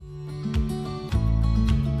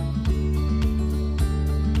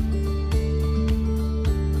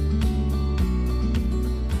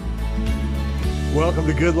Welcome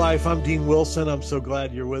to Good Life. I'm Dean Wilson. I'm so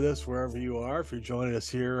glad you're with us wherever you are. If you're joining us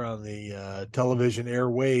here on the television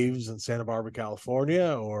airwaves in Santa Barbara,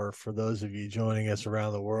 California, or for those of you joining us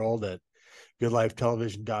around the world at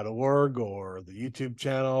goodlifetelevision.org or the YouTube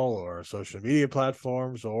channel or social media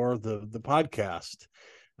platforms or the podcast.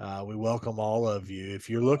 We welcome all of you. If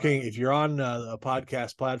you're on a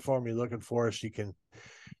podcast platform, you're looking for us, you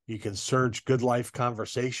can search Good Life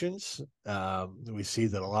Conversations. We see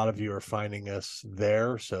that a lot of you are finding us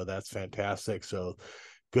there, so that's fantastic. So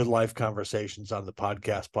Good Life Conversations on the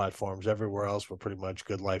podcast platforms. Everywhere else, we're pretty much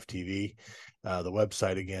Good Life TV. The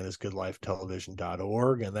website, again, is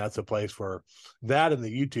goodlifetelevision.org, and that's a place where that and the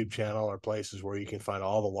YouTube channel are places where you can find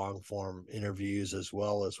all the long-form interviews as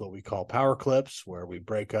well as what we call power clips, where we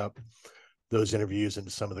break up those interviews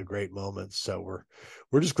into some of the great moments. So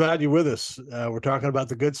we're just glad you're with us. We're talking about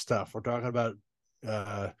the good stuff. We're talking about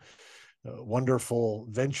wonderful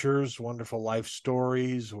ventures, wonderful life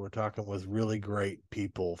stories. We're talking with really great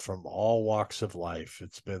people from all walks of life.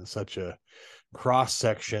 It's been such a cross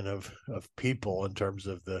section of people in terms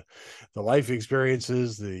of the life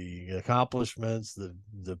experiences, the accomplishments,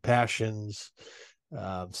 the passions.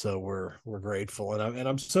 So we're grateful, and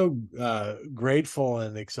I'm so grateful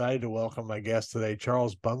and excited to welcome my guest today.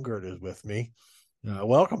 Charles Bungert is with me.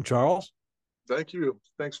 Welcome, Charles. Thank you.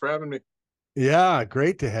 Thanks for having me. Yeah,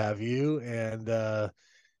 great to have you. And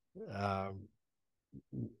um,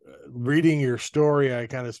 reading your story, I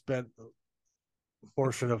kind of spent a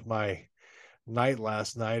portion of my night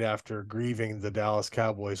last night after grieving the Dallas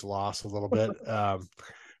Cowboys loss a little bit.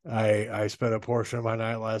 I spent a portion of my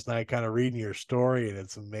night last night kind of reading your story, and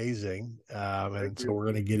it's amazing. And so we're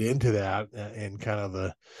going to get into that and kind of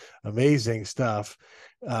the amazing stuff.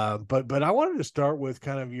 But I wanted to start with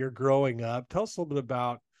kind of your growing up. Tell us a little bit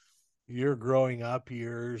about your growing up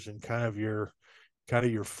years and kind of your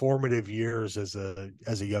formative years as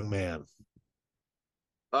a young man.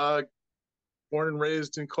 Uh, Born and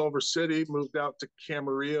raised in Culver City, moved out to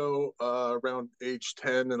Camarillo around age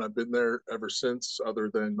 10, and I've been there ever since, other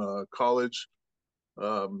than college.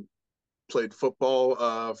 Um, Played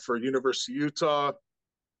football for University of Utah.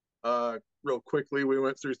 Real quickly, we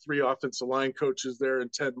went through 3 offensive line coaches there in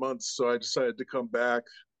 10 months, so I decided to come back.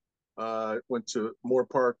 Went to Moore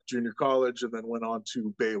Park Junior College and then went on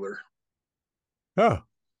to Baylor. Oh,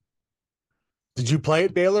 did you play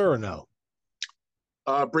at Baylor or no?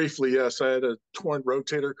 Briefly, yes. I had a torn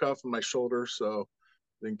rotator cuff in my shoulder, so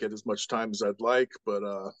didn't get as much time as I'd like, but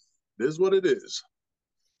it is what it is.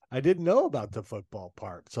 I didn't know about the football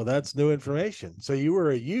part, so that's new information. So you were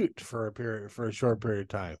a Ute for a short period of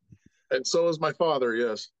time. And so was my father,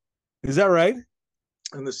 yes. Is that right?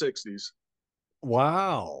 In the 60s.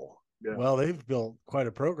 Wow. Yeah. Well, they've built quite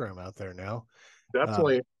a program out there now.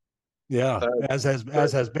 Definitely. Yeah, Uh, as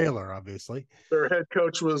has Baylor, obviously. their head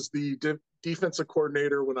coach was the defensive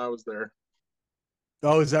coordinator when I was there.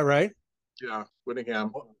 Oh, is that right? Yeah,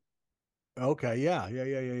 Whittingham. Okay,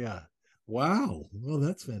 yeah. Wow. Well,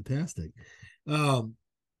 that's fantastic. Um,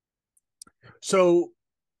 so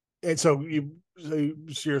so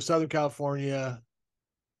you're a Southern California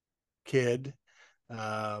kid,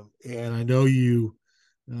 and I know you.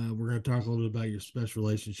 We're going to talk a little bit about your special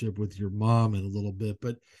relationship with your mom in a little bit,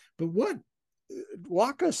 but what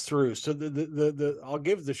walk us through. So the I'll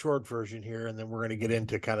give the short version here, and then we're going to get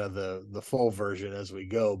into kind of the full version as we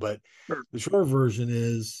go. But Sure. the short version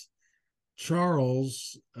is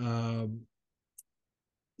Charles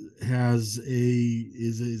has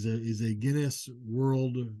is a Guinness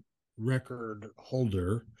World Record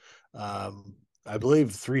holder. I believe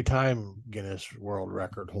 3-time Guinness World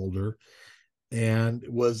Record holder, and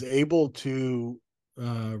was able to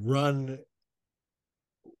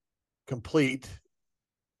complete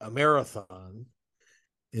a marathon.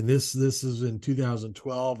 And this is in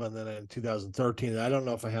 2012 and then in 2013. I don't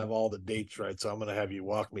know if I have all the dates right, so I'm going to have you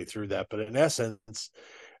walk me through that. But in essence,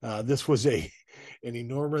 this was an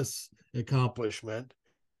enormous accomplishment.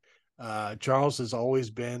 Charles has always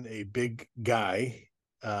been a big guy,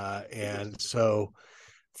 and so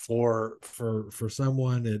for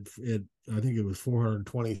someone it I think it was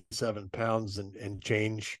 427 pounds and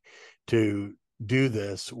change to do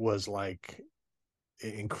this was like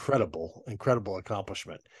incredible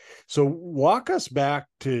accomplishment. So walk us back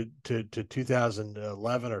to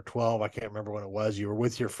 2011 or 12. I can't remember when it was. You were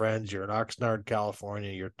with your friends, you're in Oxnard,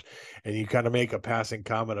 California, and you kind of make a passing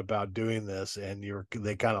comment about doing this, and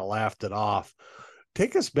they kind of laughed it off.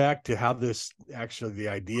 Take us back to how the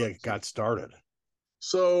idea got started.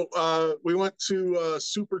 So we went to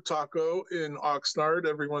Super Taco in Oxnard.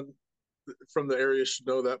 Everyone from the area should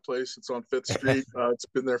know that place. It's on Fifth Street. It's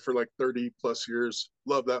been there for like 30 plus years.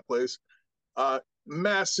 Love that place.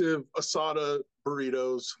 massive asada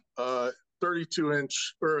burritos,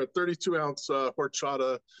 32-inch or a 32-ounce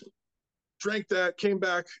horchata. Drank that, came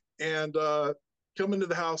back, and come into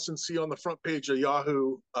the house and see on the front page of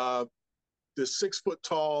Yahoo, this 6 foot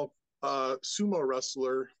tall sumo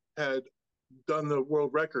wrestler had done the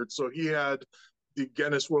world record. So he had the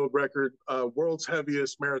Guinness World Record, world's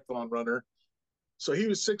heaviest marathon runner. So he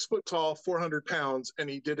was 6 foot tall, 400 pounds, and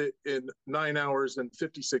he did it in 9 hours and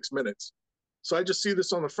 56 minutes. So I just see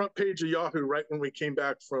this on the front page of Yahoo right when we came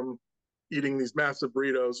back from eating these massive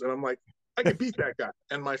burritos. And I'm like, I could beat that guy.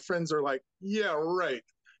 And my friends are like, yeah, right.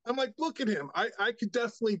 I'm like, look at him. I could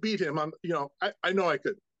definitely beat him. I know I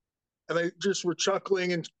could. And they just were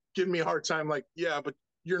chuckling and giving me a hard time, like, yeah, but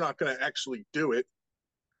you're not going to actually do it.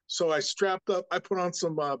 So I strapped up, I put on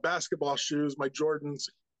some basketball shoes, my Jordans,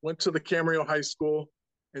 went to the Camarillo High School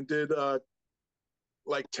and did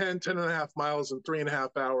like 10 and a half miles in 3.5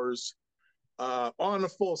 hours on a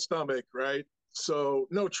full stomach, right? So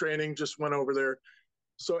no training, just went over there.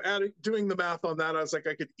 So doing the math on that, I was like,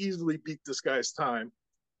 I could easily beat this guy's time.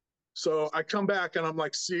 So I come back and I'm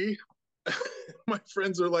like, see, my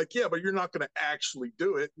friends are like, yeah, but you're not going to actually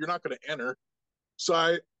do it. You're not going to enter. So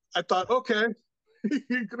I thought, okay,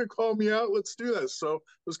 you're going to call me out. Let's do this. So it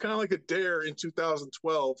was kind of like a dare in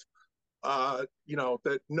 2012,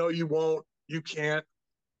 that no, you won't, you can't.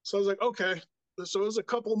 So I was like, okay. So it was a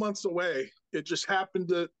couple months away. It just happened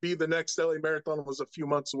to be the next LA Marathon was a few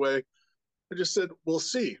months away. I just said, we'll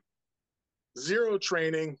see. Zero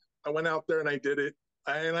training. I went out there and I did it.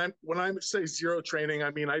 When I say zero training,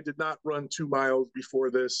 I mean I did not run 2 miles before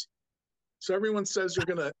this. So everyone says you're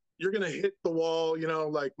gonna hit the wall,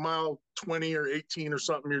 like mile 20 or 18 or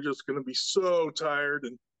something. You're just gonna be so tired.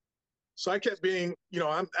 And so I kept being,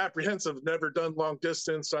 I'm apprehensive, never done long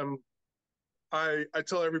distance. I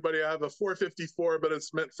tell everybody I have a 454, but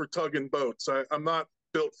it's meant for tugging boats. I'm not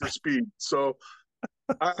built for speed. So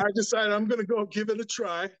I decided I'm gonna go give it a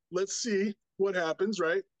try. Let's see what happens,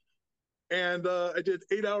 right? And I did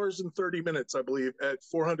 8 hours and 30 minutes, I believe, at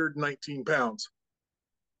 419 pounds.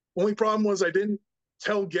 Only problem was I didn't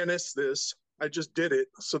tell Guinness this. I just did it.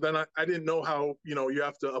 So then I didn't know how, you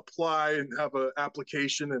have to apply and have an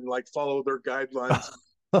application and like follow their guidelines.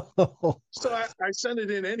 So I sent it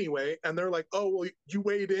in anyway. And they're like, oh, well, you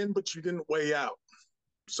weighed in, but you didn't weigh out.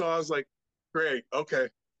 So I was like, great. Okay.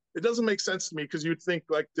 It doesn't make sense to me because you'd think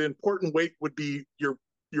like the important weight would be your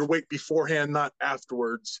weight beforehand, not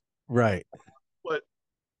afterwards. Right. But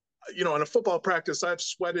in a football practice, I've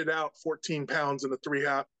sweated out 14 pounds in a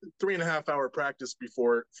 3.5 hour practice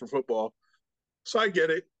before for football. So I get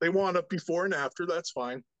it. They want a before and after. That's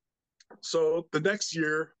fine. So the next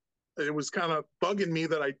year, it was kind of bugging me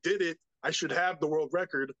that I did it. I should have the world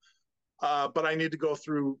record, but I need to go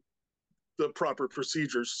through the proper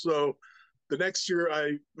procedures. So the next year,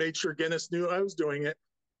 I made sure Guinness knew I was doing it.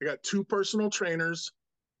 I got 2 personal trainers.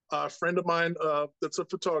 A friend of mine that's a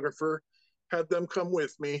photographer, had them come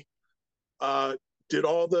with me. Did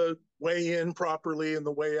all the weigh in properly and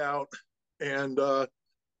the way out. And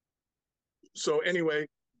so anyway,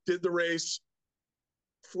 did the race,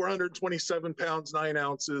 427 pounds, 9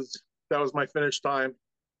 ounces. That was my finish time.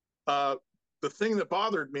 The thing that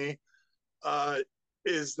bothered me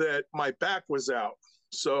is that my back was out.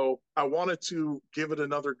 So I wanted to give it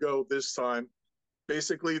another go this time.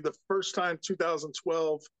 Basically, the first time,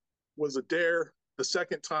 2012, was a dare. The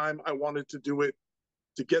second time, I wanted to do it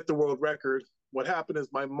to get the world record. What happened is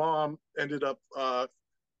my mom ended up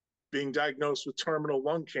being diagnosed with terminal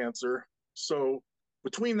lung cancer. So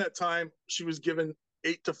between that time, she was given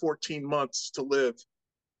 8 to 14 months to live.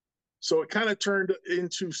 So it kind of turned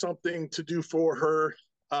into something to do for her,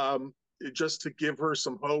 just to give her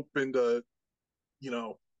some hope and to,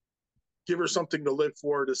 give her something to live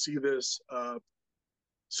for, to see this.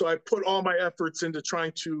 So I put all my efforts into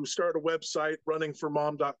trying to start a website,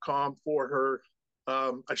 runningformom.com, for her.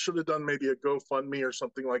 I should have done maybe a GoFundMe or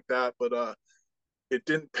something like that, but it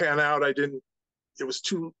didn't pan out. It was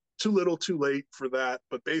too little too late for that.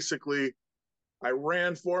 But basically, I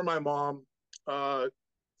ran for my mom,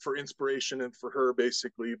 for inspiration and for her,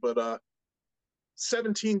 basically. But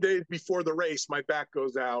 17 days before the race, my back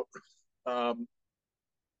goes out.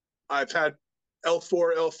 I've had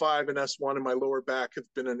L4, L5, and S1 in my lower back have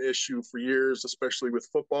been an issue for years, especially with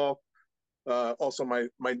football. Also my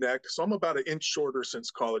neck. So I'm about an inch shorter since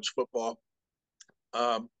college football.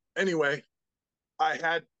 Anyway, I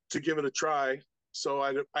had to give it a try. So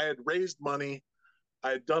I had raised money.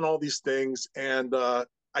 I had done all these things, and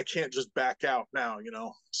I can't just back out now,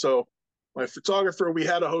 So my photographer, we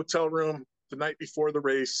had a hotel room the night before the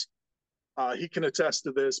race. He can attest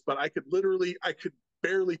to this, but I could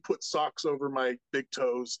barely put socks over my big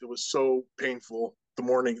toes. It was so painful the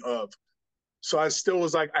morning of. So I still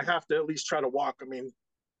was like, I have to at least try to walk. I mean,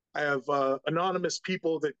 I have anonymous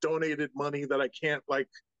people that donated money that I can't like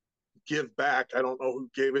give back. I don't know who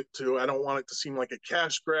gave it to. I don't want it to seem like a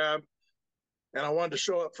cash grab. And I wanted to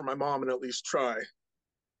show up for my mom and at least try.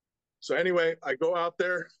 So anyway, I go out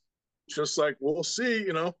there, just like, we'll see,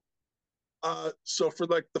 you know. So for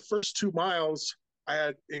like the first 2 miles, I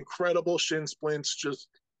had incredible shin splints, just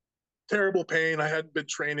terrible pain. I hadn't been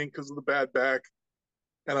training because of the bad back.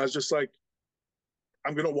 And I was just like,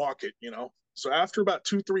 I'm going to walk it, you know. So after about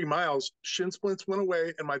 2, 3 miles, shin splints went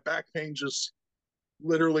away and my back pain just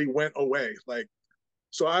literally went away. Like,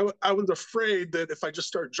 so I was afraid that if I just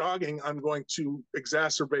start jogging, I'm going to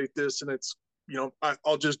exacerbate this and it's, you know,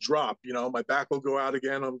 I'll just drop, you know, my back will go out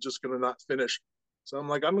again. I'm just going to not finish. So I'm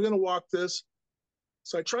like, I'm going to walk this.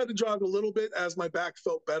 So I tried to jog a little bit as my back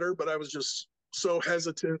felt better, but I was just so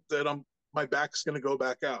hesitant that my back's going to go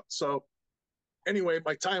back out. So anyway,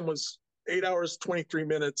 my time was 8 hours, 23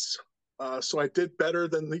 minutes. So I did better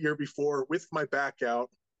than the year before with my back out.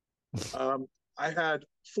 I had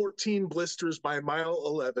 14 blisters by mile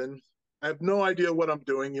 11. I have no idea what I'm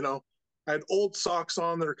doing. You know, I had old socks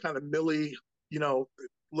on that are kind of milly, you know,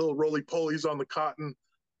 little roly polies on the cotton.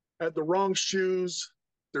 I had the wrong shoes.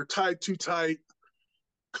 They're tied too tight.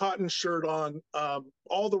 Cotton shirt on.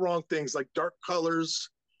 All the wrong things, like dark colors.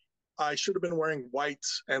 I should have been wearing white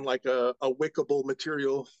and like a wickable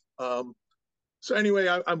material. So anyway,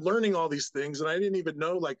 I'm learning all these things, and I didn't even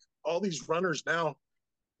know like all these runners now.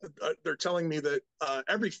 They're telling me that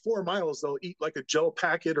every 4 miles they'll eat like a gel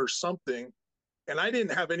packet or something, and I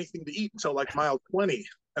didn't have anything to eat until like mile 20.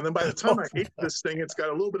 And then by the time I ate this thing, it's got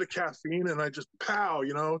a little bit of caffeine, and I just pow,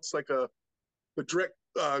 you know, it's like a direct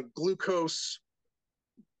glucose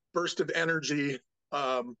burst of energy.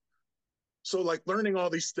 So like learning all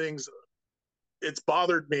these things, it's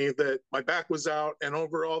bothered me that my back was out. And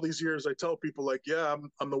over all these years, I tell people like, yeah,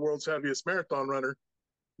 I'm the world's heaviest marathon runner.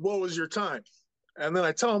 What was your time? And then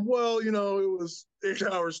I tell them, well, you know, it was 8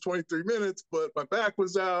 hours, 23 minutes, but my back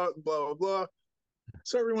was out and blah, blah, blah.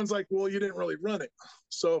 So everyone's like, well, you didn't really run it.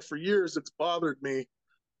 So for years, it's bothered me.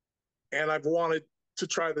 And I've wanted to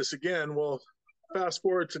try this again. Well, fast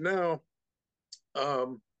forward to now,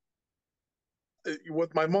 um,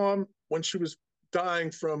 with my mom, when she was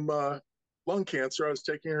dying from lung cancer, I was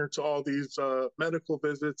taking her to all these medical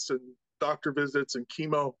visits and doctor visits and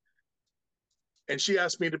chemo. And she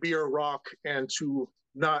asked me to be her rock and to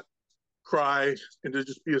not cry and to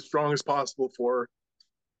just be as strong as possible for her.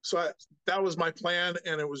 So that was my plan,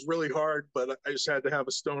 and it was really hard, but I just had to have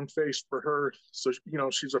a stone face for her. So, you know,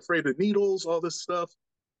 she's afraid of needles, all this stuff.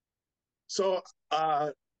 So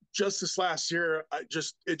just this last year, it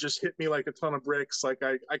just hit me like a ton of bricks. Like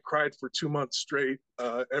I cried for 2 months straight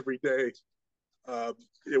every day.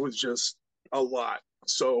 It was just a lot.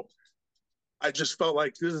 So I just felt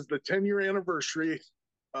like this is the 10-year anniversary.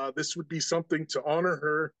 This would be something to honor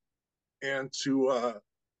her and to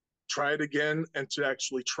try it again and to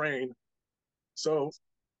actually train. So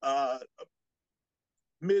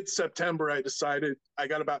mid-September, I decided I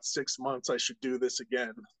got about 6 months. I should do this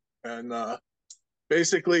again. And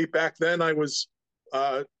basically, back then I was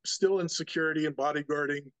still in security and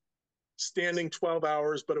bodyguarding, standing 12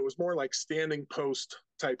 hours, but it was more like standing post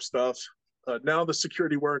type stuff. Now the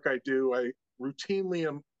security work I do, I routinely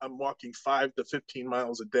I'm walking 5 to 15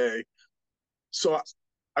 miles a day. So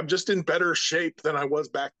I'm just in better shape than I was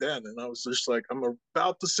back then. And I was just like, I'm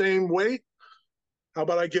about the same weight. How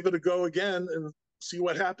about I give it a go again and see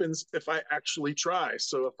what happens if I actually try?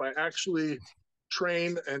 So if I actually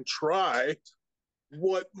train and try,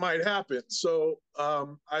 what might happen? So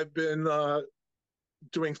I've been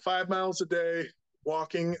doing 5 miles a day,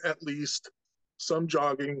 walking at least, some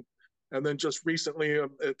jogging, and then just recently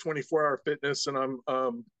at 24-hour fitness, and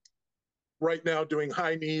I'm right now doing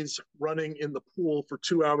high knees, running in the pool for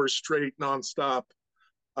 2 hours straight, nonstop.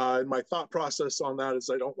 And my thought process on that is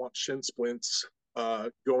I don't want shin splints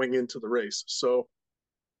going into the race. So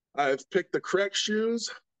I've picked the correct shoes,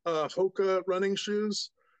 Hoka running shoes.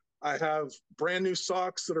 I have brand new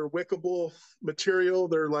socks that are wickable material.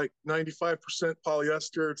 They're like 95%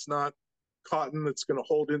 polyester. It's not cotton that's going to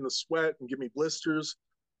hold in the sweat and give me blisters.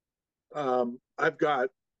 I've got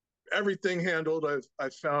everything handled.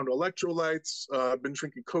 I've found electrolytes. I've been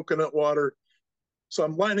drinking coconut water. So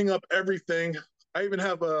I'm lining up everything. I even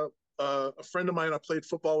have a friend of mine I played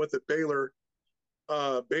football with at Baylor,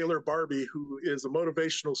 Baylor Barbie, who is a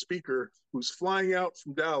motivational speaker who's flying out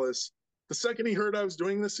from Dallas. The second he heard I was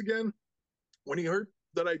doing this again, when he heard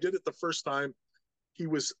that I did it the first time, he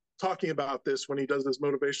was talking about this when he does his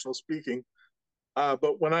motivational speaking.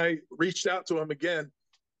 But when I reached out to him again,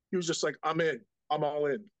 he was just like, I'm in, I'm all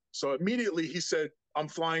in. So immediately he said, I'm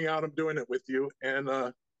flying out, I'm doing it with you.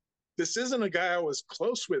 And this isn't a guy I was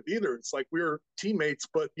close with either. It's like we were teammates,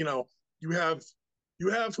 but you have you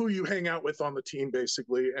have who you hang out with on the team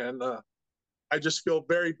basically. And I just feel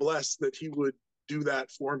very blessed that he would do that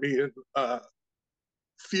for me and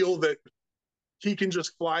feel that he can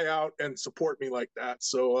just fly out and support me like that.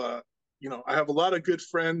 So I have a lot of good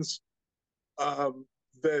friends um,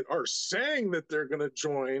 that are saying that they're going to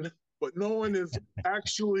join, but no one is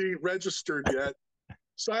actually registered yet.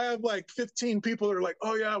 So I have like 15 people that are like,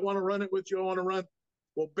 oh yeah, I want to run it with you. I want to run.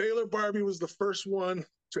 Well, Baylor Barbie was the first one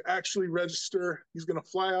to actually register. He's going to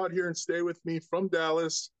fly out here and stay with me from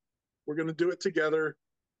Dallas. We're going to do it together.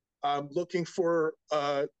 I'm looking for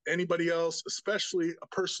anybody else, especially a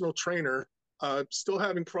personal trainer. Still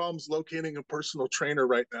having problems locating a personal trainer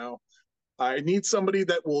right now. I need somebody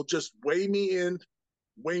that will just weigh me in,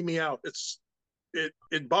 weigh me out.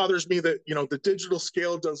 It bothers me that the digital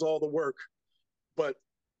scale does all the work, but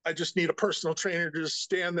I just need a personal trainer to just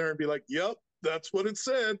stand there and be like, "Yep, that's what it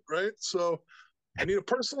said," right? So I need a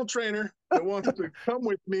personal trainer that wants to come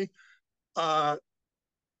with me. Uh,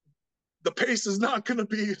 the pace is not going to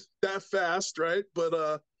be that fast, right?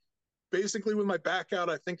 But basically, with my back out,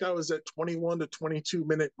 I think I was at 21 to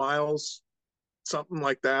 22-minute miles, something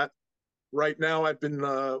like that. Right now, I've been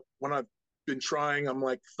when I've been trying, I'm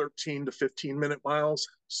like 13 to 15-minute miles.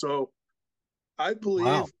 So I Wow.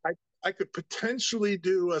 believe I could potentially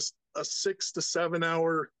do a 6 to 7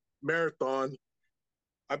 hour marathon.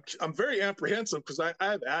 I'm very apprehensive because I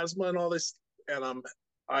have asthma and all this, and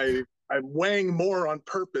I'm weighing more on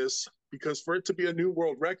purpose because for it to be a new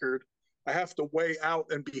world record, I have to weigh out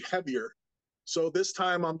and be heavier. So this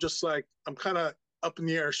time I'm just like I'm kind of up in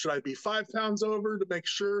the air. Should I be 5 pounds over to make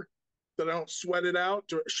sure that I don't sweat it out?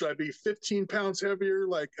 Or should I be 15 pounds heavier?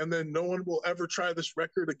 Like, and then no one will ever try this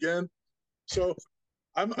record again. So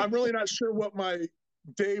I'm really not sure what my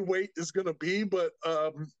day weight is going to be, but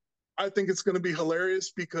I think it's going to be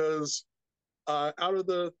hilarious because out of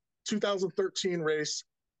the 2013 race,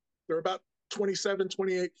 there are about 27,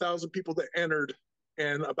 28,000 people that entered,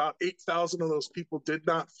 and about 8,000 of those people did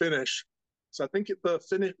not finish. So I think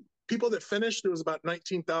people that finished, it was about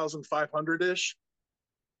 19,500 ish.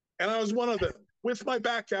 And I was one of them with my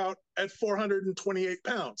back out at 428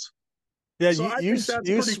 pounds. Yeah, So I think that's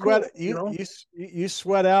pretty cool, you know? you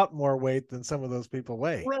sweat out more weight than some of those people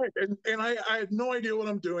weigh. Right. And I had no idea what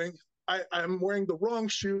I'm doing. I'm wearing the wrong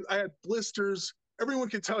shoe. I had blisters. Everyone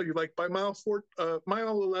can tell you, like by mile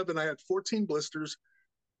 11, I had 14 blisters.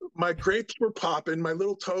 My grapes were popping. My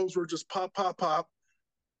little toes were just pop, pop, pop.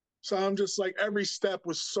 So I'm just like every step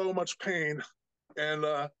was so much pain. And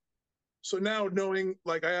so now knowing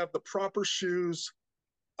like I have the proper shoes,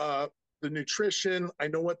 uh, the nutrition, I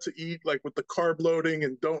know what to eat, like with the carb loading,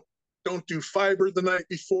 and don't do fiber the night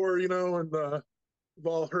before, and we've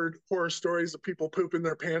all heard horror stories of people pooping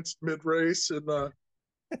their pants mid race. And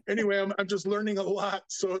anyway, I'm just learning a lot.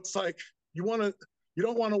 So it's like you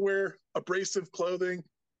don't want to wear abrasive clothing.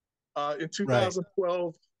 In Right.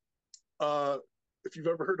 2012, uh, if you've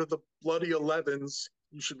ever heard of the Bloody 11s,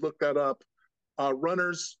 you should look that up.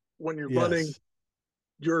 Runners, when you're running, Yes.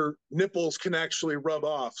 your nipples can actually rub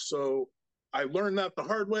off. So I learned that the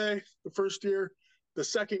hard way the first year. The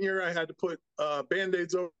second year, I had to put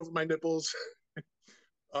band-aids over my nipples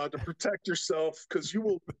to protect yourself because you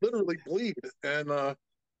will literally bleed. And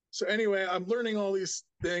so anyway, I'm learning all these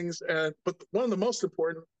things. But one of the most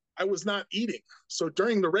important, I was not eating. So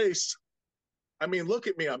during the race, I mean, look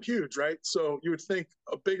at me, I'm huge, right? So you would think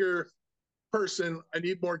a bigger person, I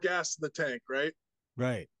need more gas in the tank, right?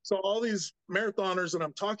 Right. So all these marathoners that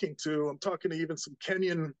I'm talking to even some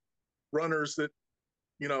Kenyan runners that,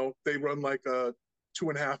 they run like a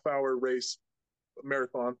 2.5 hour race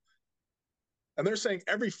marathon. And they're saying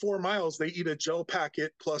every 4 miles they eat a gel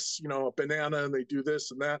packet plus, a banana, and they do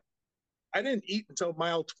this and that. I didn't eat until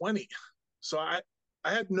mile 20. So I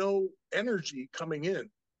had no energy coming in.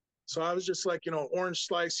 So I was just like, orange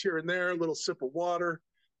slice here and there, a little sip of water,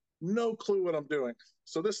 no clue what I'm doing.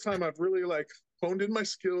 So this time I've really like honed in my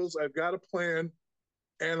skills. I've got a plan,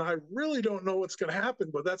 and I really don't know what's going to happen.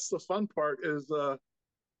 But that's the fun part is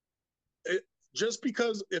it, just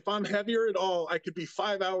because if I'm heavier at all, I could be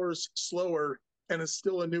 5 hours slower and it's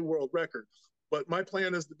still a new world record. But my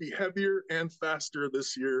plan is to be heavier and faster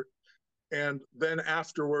this year. And then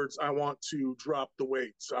afterwards, I want to drop the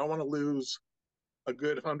weight. So I want to lose a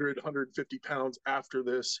good 100, 150 pounds after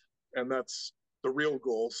this. And that's the real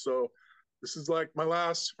goal. So this is like my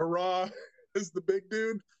last hurrah as the big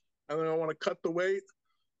dude. And then I want to cut the weight.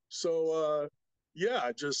 So,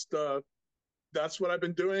 yeah, just that's what I've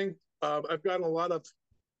been doing. I've gotten a lot of,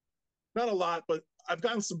 not a lot, but I've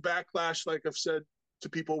gotten some backlash, like I've said to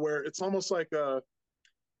people, where it's almost like a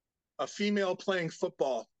female playing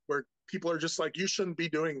football, where people are just like, you shouldn't be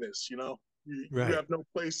doing this. You Right. have no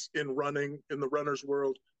place in running, in the runner's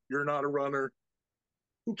world. You're not a runner.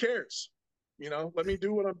 Who cares? Let me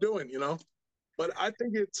do what I'm doing. But I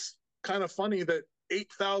think it's kind of funny that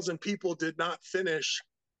 8,000 people did not finish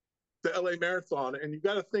the LA Marathon. And you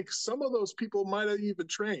got to think some of those people might have even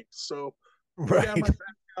trained. So for me to have my Right.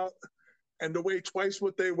 back out and to weigh twice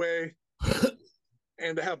what they weigh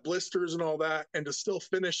and to have blisters and all that and to still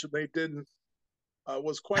finish and they didn't,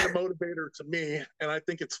 was quite a motivator to me. And I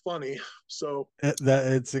think it's funny. So, That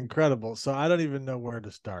it's incredible. So I don't even know where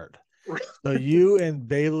to start. So you and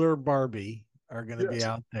Baylor Barbie are going to be yes,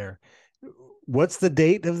 out there. What's the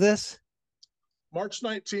date of this? March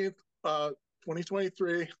 19th,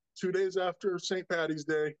 2023, 2 days after St. Patty's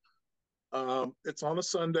Day. It's on a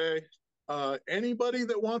Sunday. Anybody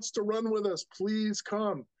that wants to run with us, please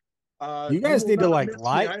come. You You guys will need to not like miss me.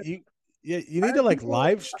 live you you I need to had like people,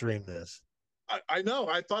 live stream this. I know,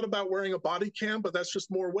 I thought about wearing a body cam, but that's just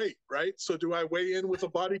more weight, right? So do I weigh in with a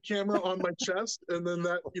body camera on my chest? And then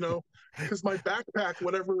because my backpack,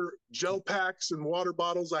 whatever gel packs and water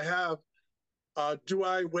bottles I have, do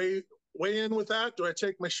I weigh in with that? Do I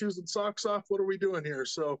take my shoes and socks off? What are we doing here?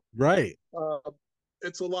 So Right. uh,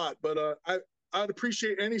 it's a lot, but I'd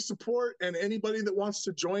appreciate any support and anybody that wants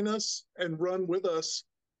to join us and run with us.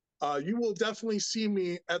 You will definitely see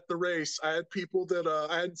me at the race. I had people that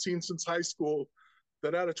I hadn't seen since high school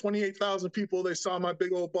that out of 28,000 people, they saw my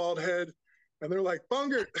big old bald head and they're like,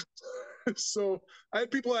 Bungert. So I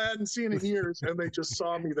had people I hadn't seen in years and they just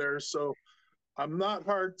saw me there. So I'm not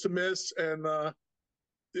hard to miss. And, we're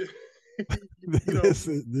This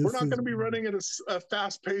not going is to be running at a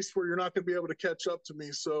fast pace where you're not going to be able to catch up to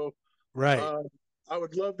me. So right. uh, I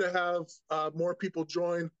would love to have more people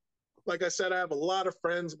join. Like I said, I have a lot of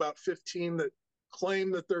friends, about 15, that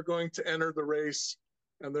claim that they're going to enter the race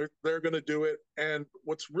and they're going to do it. And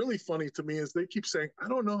what's really funny to me is they keep saying, "I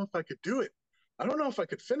don't know if I could do it. I don't know if I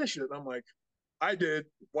could finish it." And I'm like, "I did.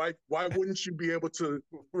 Why wouldn't you be able to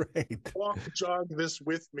Right. walk, jog this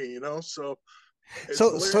with me?" So it's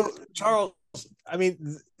So hilarious. Charles, I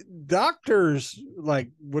mean, doctors like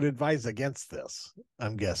would advise against this,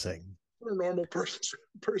 I'm guessing. For a normal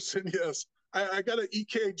person, yes. I got an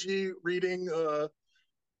EKG reading for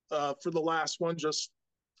the last one just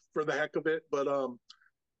for the heck of it, but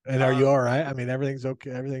And are uh, you all right? I mean, everything's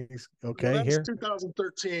okay. Everything's yeah, okay that was here.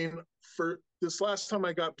 2013. For this last time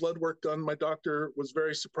I got blood work done, my doctor was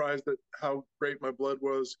very surprised at how great my blood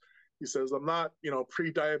was. He says, I'm not,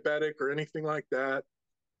 pre-diabetic or anything like that.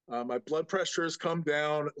 My blood pressure has come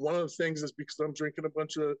down. One of the things is because I'm drinking a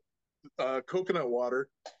bunch of coconut water.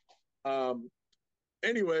 Um,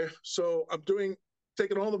 anyway, so I'm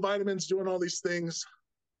taking all the vitamins, doing all these things,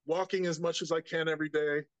 walking as much as I can every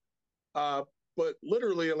day. Uh, but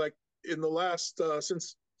literally, like in the last,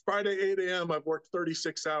 since Friday 8 a.m., I've worked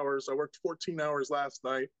 36 hours. I worked 14 hours last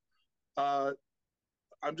night. Uh,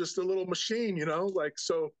 I'm just a little machine, like,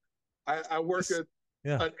 so I work This- at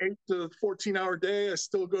yeah. an 8 to 14 hour day. I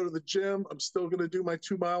still go to the gym. I'm still going to do my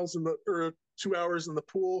 2 miles or 2 hours in the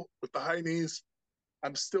pool with the high knees.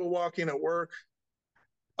 I'm still walking at work.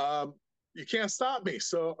 Um, you can't stop me.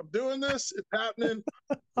 So I'm doing this. It's happening.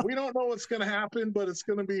 We don't know what's going to happen, but it's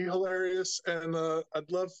going to be hilarious. And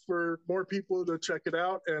I'd love for more people to check it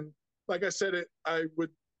out. And like I said, I would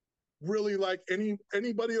really like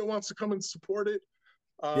anybody that wants to come and support it.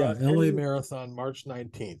 Yeah, LA Any Marathon, March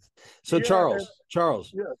 19th. So Yeah, and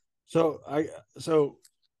Charles. yeah, So so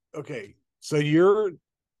okay. So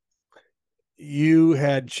you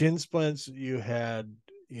had shin splints, you had,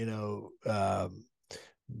 you know,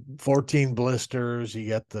 14 blisters, you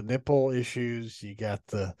got the nipple issues, you got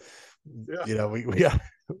the, yeah. we got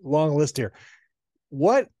a long list here.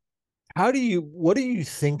 What what are you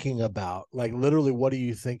thinking about? Like literally, what are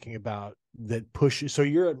you thinking about that pushes? So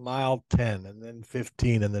you're at mile 10 and then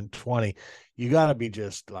 15 and then 20. You got to be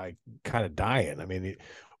just like kind of dying. I mean,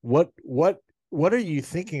 what are you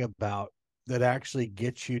thinking about that actually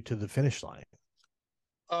gets you to the finish line?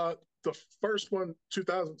 Uh, the first one,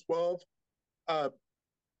 2012. Uh,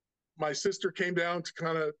 my sister came down to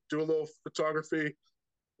kind of do a little photography,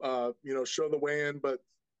 show the weigh-in, but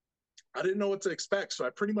I didn't know what to expect, so I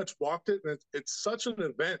pretty much walked it, and it's such an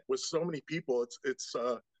event with so many people. It's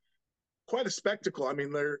quite a spectacle. I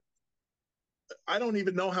mean, I don't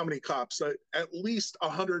even know how many cops. At least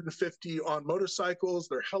 150 on motorcycles.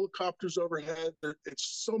 There are helicopters overhead.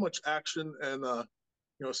 It's so much action, and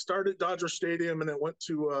started at Dodger Stadium, and it went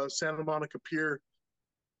to Santa Monica Pier.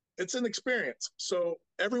 it's an experience. So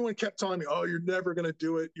everyone kept telling me, "Oh, you're never gonna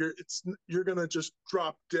do it. You're gonna just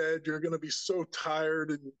drop dead. You're gonna be so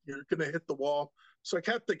tired, and you're gonna hit the wall." So I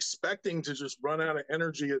kept expecting to just run out of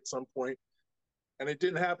energy at some point, and it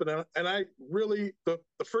didn't happen. And I really the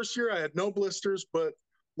first year I had no blisters, but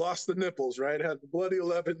lost the nipples. Right, I had the bloody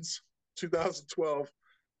 11s, 2012,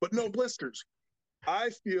 but no blisters.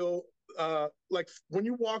 I feel like when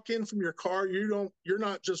you walk in from your car, you're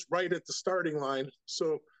not just right at the starting line.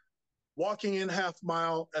 So walking in half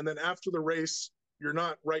mile and then after the race, you're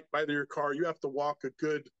not right by your car. You have to walk a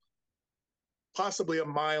good, possibly a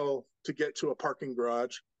mile to get to a parking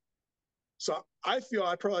garage. So I feel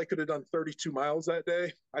I probably could have done 32 miles that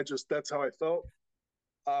day. That's how I felt.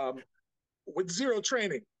 Um, with zero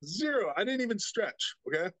training, zero. I didn't even stretch.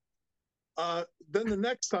 Okay. Then the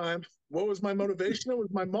next time, what was my motivation? It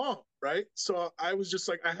was my mom, right? So I was just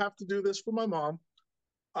like, I have to do this for my mom.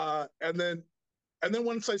 And then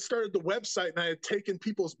once I started the website and I had taken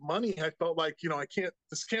people's money, I felt like,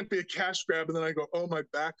 this can't be a cash grab. And then I go, oh, my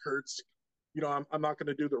back hurts. I'm not going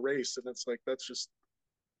to do the race. And it's like, that's just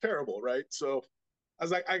terrible, right? So I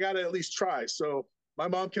was like, I got to at least try. So my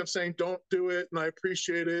mom kept saying, don't do it. And I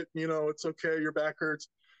appreciate it. It's okay. Your back hurts.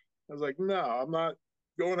 I was like, no, I'm not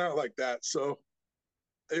going out like that. So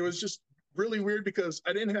it was just really weird because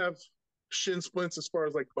I didn't have shin splints as far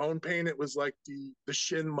as like bone pain. It was like the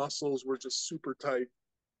shin muscles were just super tight.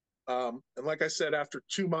 And like I said, after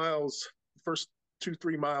 2 miles, first 2,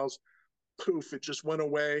 3 miles, poof, it just went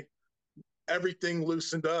away. Everything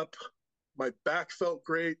loosened up. My back felt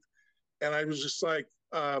great. And I was just like,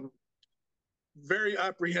 very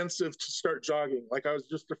apprehensive to start jogging. Like I was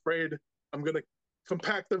just afraid I'm going to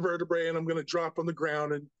compact the vertebrae and I'm going to drop on the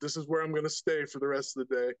ground. And this is where I'm going to stay for the rest of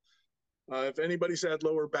the day. If anybody's had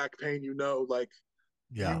lower back pain, like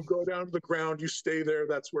Yeah. you go down to the ground, you stay there.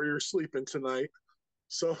 That's where you're sleeping tonight.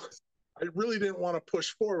 So I really didn't want to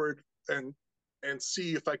push forward and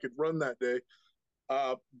see if I could run that day.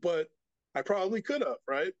 But I probably could have,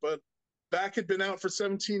 right? But back had been out for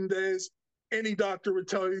 17 days. Any doctor would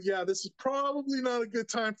tell you, yeah, this is probably not a good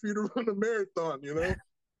time for you to run a marathon.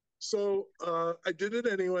 So I did it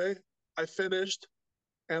anyway. I finished,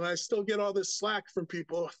 and I still get all this slack from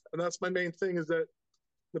people. And that's my main thing is that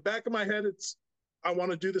the back of my head, I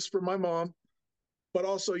want to do this for my mom. But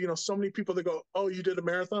also, so many people that go, oh, you did a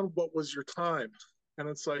marathon. What was your time? And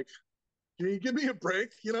it's like, can you give me a break?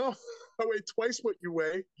 I weigh twice what you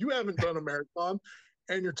weigh. You haven't done a marathon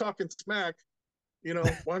and you're talking smack. Why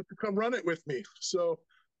don't you come run it with me? So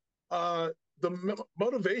the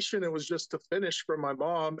motivation, it was just to finish for my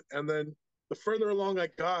mom. And then the further along I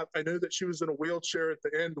got, I knew that she was in a wheelchair at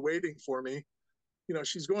the end waiting for me.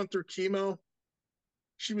 She's going through chemo.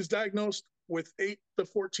 She was diagnosed with 8 to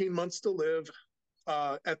 14 months to live.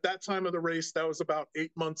 At that time of the race, that was about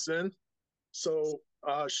 8 months in. So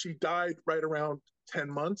she died right around 10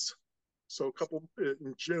 months. So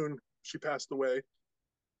in June, she passed away.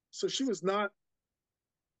 So she was not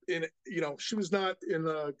in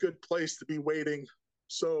a good place to be waiting.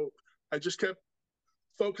 So I just kept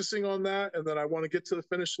focusing on that. And then I want to get to the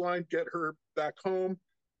finish line, get her back home.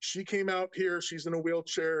 She came out here. She's in a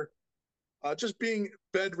wheelchair. Just being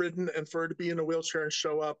bedridden and for her to be in a wheelchair and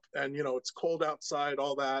show up and, it's cold outside,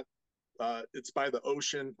 all that. It's by the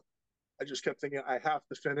ocean. I just kept thinking, I have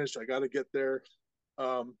to finish. I got to get there.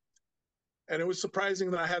 And it was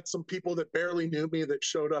surprising that I had some people that barely knew me that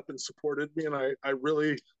showed up and supported me. And I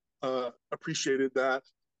really appreciated that.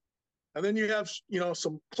 And then you have,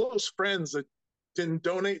 some close friends that didn't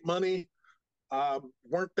donate money,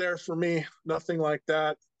 weren't there for me, nothing like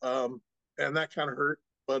that. And that kind of hurt.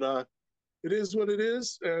 But it is what it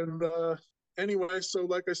is. And anyway, so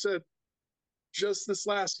like I said, just this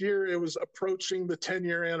last year, it was approaching the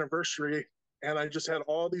 10-year anniversary. And I just had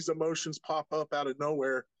all these emotions pop up out of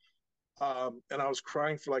nowhere. And I was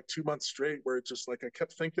crying for like 2 months straight, where it just like I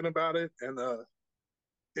kept thinking about it. And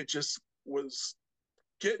it just was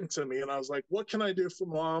getting to me. And I was like, what can I do for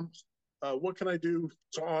mom? What can I do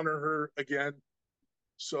to honor her again?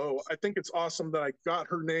 So I think it's awesome that I got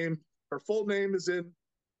her name. Her full name is in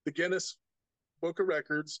the Guinness Book of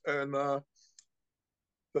Records. And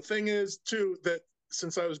the thing is, too, that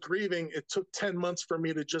since I was grieving, it took 10 months for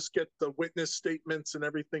me to just get the witness statements and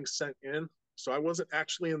everything sent in. So I wasn't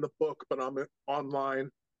actually in the book, but I'm online.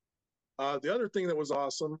 The other thing that was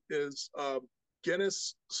awesome is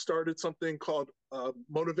Guinness started something called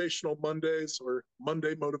Motivational Mondays or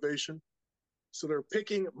Monday Motivation. So they're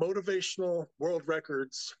picking motivational world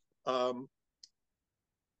records for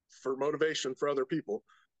motivation for other people.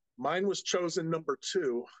 Mine was chosen number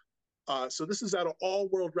 2. So this is out of all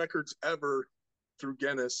world records ever through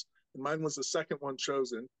Guinness, and mine was the second one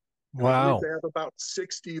chosen. And I believe Wow. they have about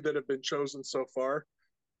 60 that have been chosen so far.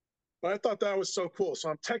 But I thought that was so cool. So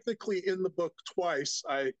I'm technically in the book twice.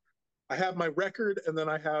 I have my record, and then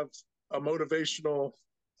I have a motivational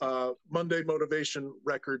Monday motivation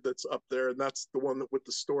record that's up there, and that's the one that with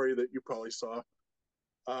the story that you probably saw.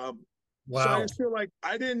 So I Wow. just feel like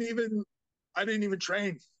I didn't even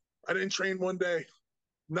train. I didn't train one day.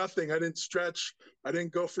 Nothing. I didn't stretch. I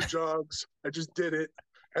didn't go for jogs. I just did it,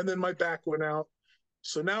 and then my back went out.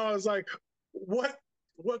 So now I was like, what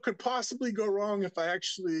could possibly go wrong if I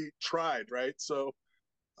actually tried, right? So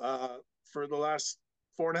uh, for the last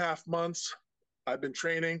 4.5 months, I've been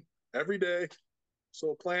training every day. So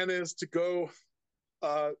the plan is to go,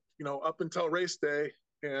 up until race day,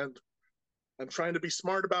 and I'm trying to be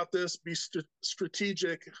smart about this, be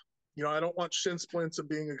strategic. I don't want shin splints and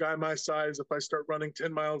being a guy my size. If I start running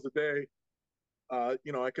 10 miles a day, I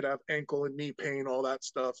could have ankle and knee pain, all that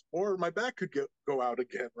stuff, or my back could go out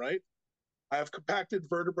again, right? I have compacted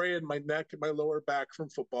vertebrae in my neck and my lower back from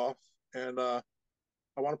football, and I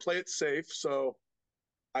want to play it safe. So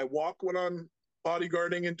I walk when I'm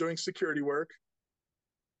bodyguarding and doing security work,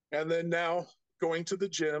 and then now going to the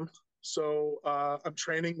gym. So I'm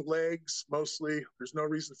training legs mostly. There's no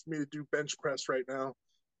reason for me to do bench press right now.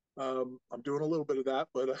 I'm doing a little bit of that,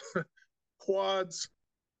 but quads,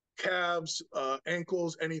 calves,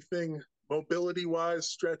 ankles, anything mobility wise,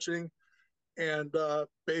 stretching, and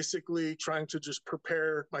basically trying to just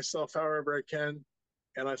prepare myself however I can.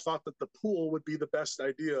 And I thought that the pool would be the best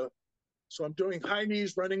idea. So I'm doing high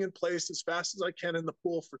knees, running in place as fast as I can in the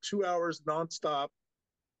pool for 2 hours nonstop.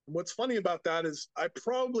 And what's funny about that is I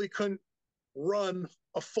probably couldn't run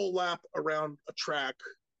a full lap around a track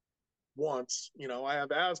once. I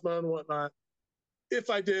have asthma and whatnot. If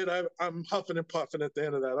I did, I'm huffing and puffing at the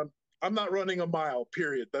end of that. I'm not running a mile,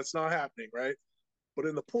 period. That's not happening, right? But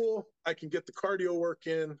in the pool, I can get the cardio work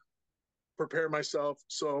in, prepare myself.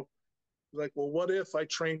 So, like, well, what if I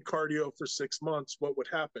trained cardio for 6 months? What would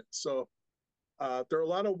happen? So, there are a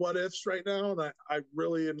lot of what ifs right now, and I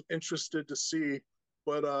really am interested to see.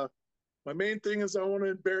 But my main thing is I want to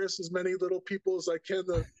embarrass as many little people as I can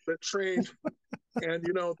that trained, and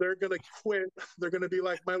they're gonna quit. They're gonna be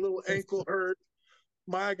like, my little ankle hurt,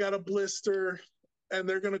 I got a blister, and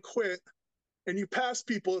they're gonna quit. And you pass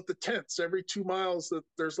people at the tents every 2 miles. That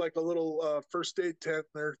there's like a little first aid tent.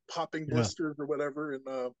 And they're popping Yeah. blisters or whatever.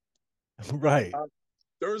 And Right.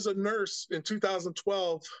 there was a nurse in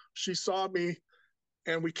 2012. She saw me,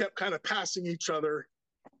 and we kept kind of passing each other.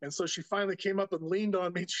 And so she finally came up and leaned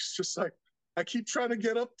on me. She's just like, I keep trying to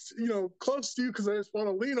get up, close to you because I just want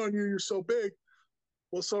to lean on you. You're so big.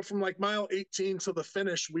 Well, so from like mile 18 to the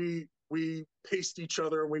finish, we paced each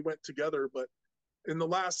other and we went together. But in the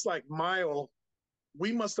last like mile,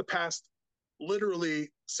 we must have passed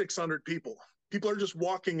literally 600 people. People are just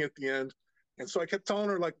walking at the end. And so I kept telling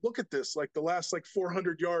her, like, look at this. Like the last like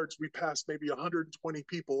 400 yards, we passed maybe 120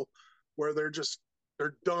 people where they're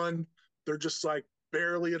done. They're just like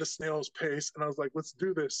barely at a snail's pace. And I was like, let's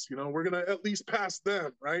do this. We're going to at least pass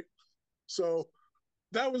them. Right. So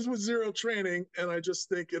that was with zero training. And I just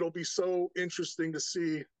think it'll be so interesting to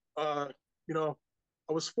see. I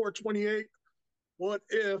was 428. What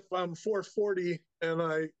if I'm 440 and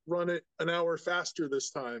I run it an hour faster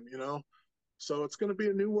this time? So it's going to be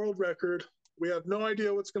a new world record. We have no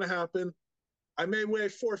idea what's going to happen. I may weigh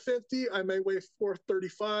 450. I may weigh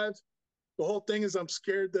 435. The whole thing is I'm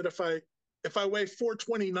scared that if I weigh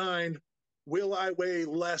 429, will I weigh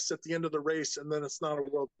less at the end of the race, and then it's not a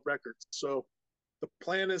world record. So the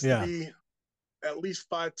plan is to Yeah. be at least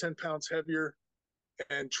 5-10 pounds heavier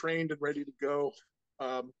and trained and ready to go.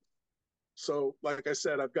 So like I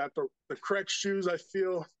said, I've got the correct shoes. I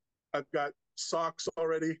feel I've got socks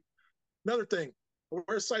already. Another thing, I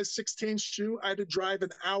wear a size 16 shoe. I had to drive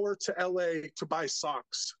an hour to LA to buy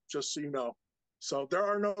socks, just so you know. So there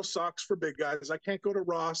are no socks for big guys. I can't go to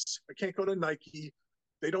Ross. I can't go to Nike.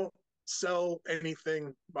 They don't sell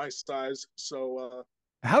anything my size. So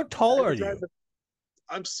How I tall had to are drive. you?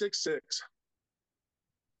 I'm 6'6".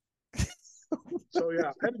 So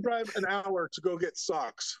yeah, I had to drive an hour to go get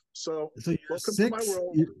socks. So So you're welcome to my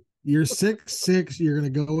world. You're 6'6". You're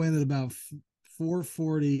going to go in at about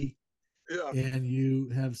 440, Yeah, and you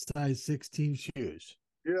have size 16 Shoes.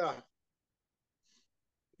 yeah.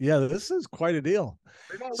 Yeah, this is quite a deal.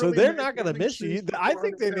 They don't So really they're make not going to running miss you. shoes for I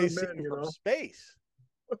think they may 400-pound see men, you from space.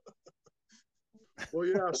 Well,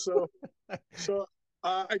 yeah. So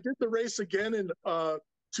I did the race again in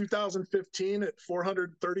 2015 at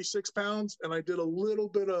 436 pounds, and I did a little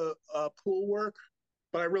bit of pool work,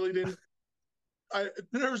 but I really didn't.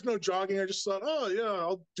 There was no jogging. I just thought, oh yeah,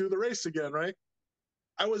 I'll do the race again, right?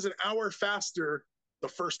 I was an hour faster the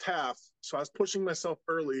first half. So I was pushing myself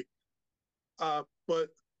early. But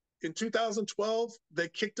in 2012, they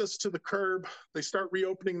kicked us to the curb. They start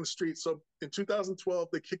reopening the streets. So in 2012,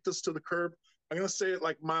 they kicked us to the curb. I'm going to say it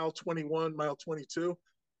like mile 21, mile 22.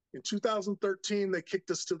 In 2013, they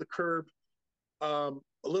kicked us to the curb a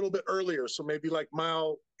little bit earlier. So maybe like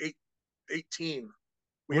mile 18.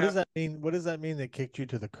 What does that mean? What does that mean? They kicked you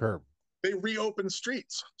to the curb? They reopen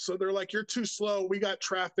streets. So they're like, you're too slow. We got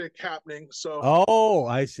traffic happening. So, oh,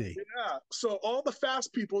 I see. Yeah. So all the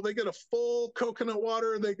fast people, they get a full coconut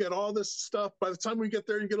water. They get all this stuff. By the time we get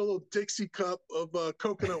there, you get a little Dixie cup of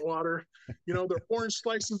coconut water. You know, there are orange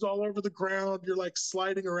slices all over the ground. You're like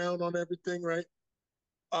sliding around on everything, right?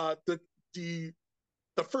 The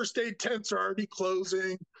first aid tents are already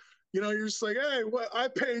closing. You know, you're just like, hey, what? I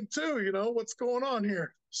paid too. You know, what's going on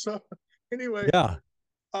here? So anyway, yeah.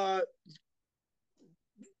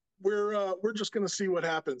 We're just going to see what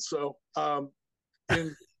happens. So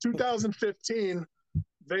in 2015,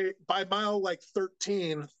 by mile like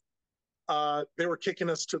 13, they were kicking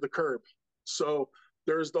us to the curb. So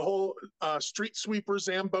there's the whole street sweeper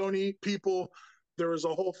Zamboni people. There was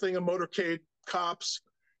a whole thing of motorcade cops,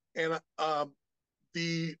 and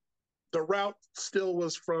the route still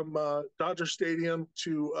was from Dodger Stadium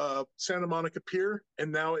to Santa Monica Pier,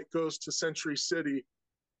 and now it goes to Century City.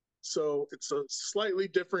 So it's a slightly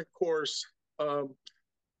different course.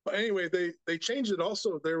 But anyway, they changed it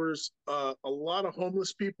also. There was a lot of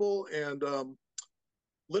homeless people, and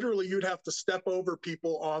literally you'd have to step over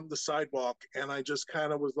people on the sidewalk. And I just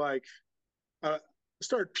kind of was like, I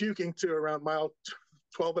started puking to around mile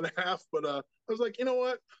 12 and a half. But I was like, you know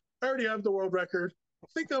what? I already have the world record. I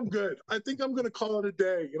think I'm good. I think I'm going to call it a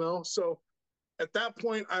day, you know? So at that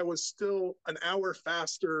point, I was still an hour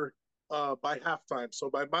faster by halftime. So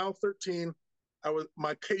by mile 13,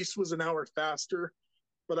 my pace was an hour faster.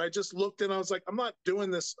 But I just looked and I was like, I'm not doing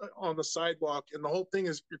this on the sidewalk. And the whole thing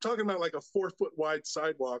is, you're talking about like a 4-foot wide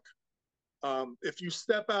sidewalk. If you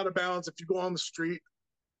step out of bounds, if you go on the street,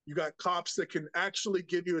 you got cops that can actually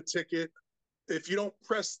give you a ticket. If you don't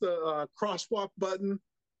press the crosswalk button,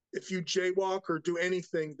 if you jaywalk or do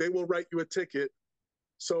anything, they will write you a ticket.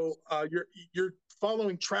 So you're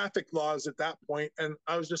following traffic laws at that point. And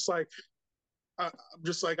I was just like,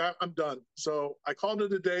 I'm done. So I called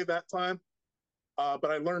it a day that time.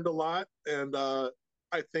 But I learned a lot. And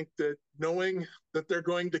I think that knowing that they're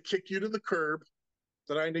going to kick you to the curb,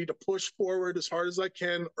 that I need to push forward as hard as I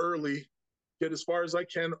can early, get as far as I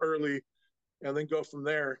can early, and then go from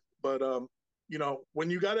there. But, you know, when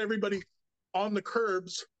you got everybody on the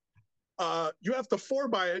curbs, you have to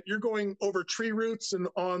 4x it. You're going over tree roots and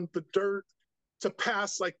on the dirt to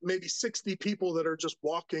pass like maybe 60 people that are just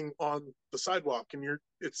walking on the sidewalk. And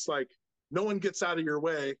it's like no one gets out of your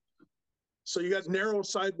way. So you got narrow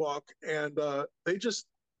sidewalk, and they just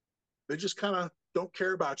kind of don't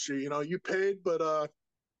care about you. You know, you paid, but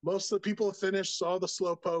most of the people have finished. So all the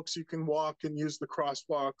slow pokes, you can walk and use the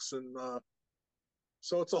crosswalks, and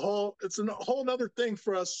so it's a whole nother thing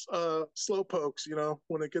for us slow pokes. You know,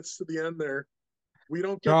 when it gets to the end there, we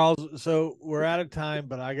don't get. Charles, so we're out of time,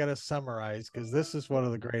 but I got to summarize because this is one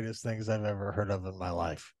of the greatest things I've ever heard of in my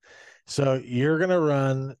life. So you're gonna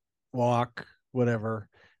run, walk, whatever.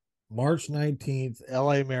 March 19th,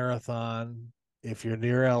 LA Marathon. If you're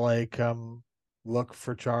near LA, come look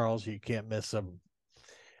for Charles. You can't miss him.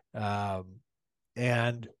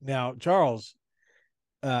 And now, Charles,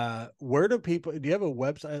 where do people, do you have a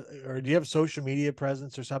website or do you have social media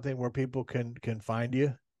presence or something where people can find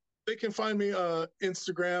you? They can find me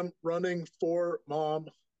Instagram, Running for Mom,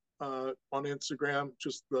 on Instagram,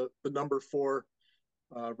 just the number 4,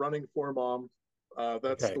 Running for Mom.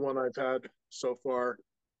 That's okay. The one I've had so far.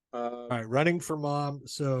 All right, Running for Mom.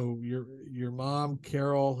 So your mom,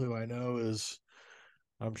 Carol, who I know is,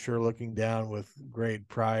 I'm sure, looking down with great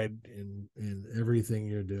pride in everything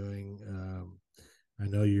you're doing. I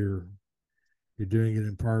know you're doing it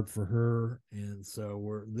in part for her, and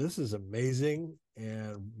so this is amazing.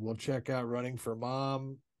 And we'll check out Running for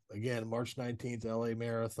Mom again, March 19th, LA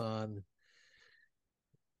Marathon.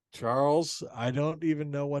 Charles, I don't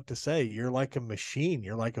even know what to say. You're like a machine.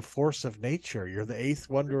 You're like a force of nature. You're the 8th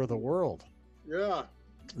wonder of the world. Yeah.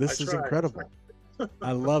 This is incredible.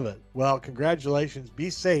 I love it. Well, congratulations. Be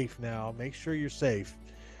safe now. Make sure you're safe.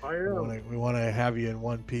 I am. We want to have you in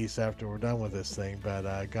one piece after we're done with this thing,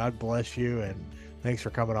 but God bless you, and thanks for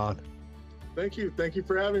coming on. Thank you. Thank you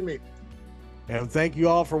for having me. And thank you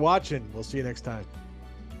all for watching. We'll see you next time.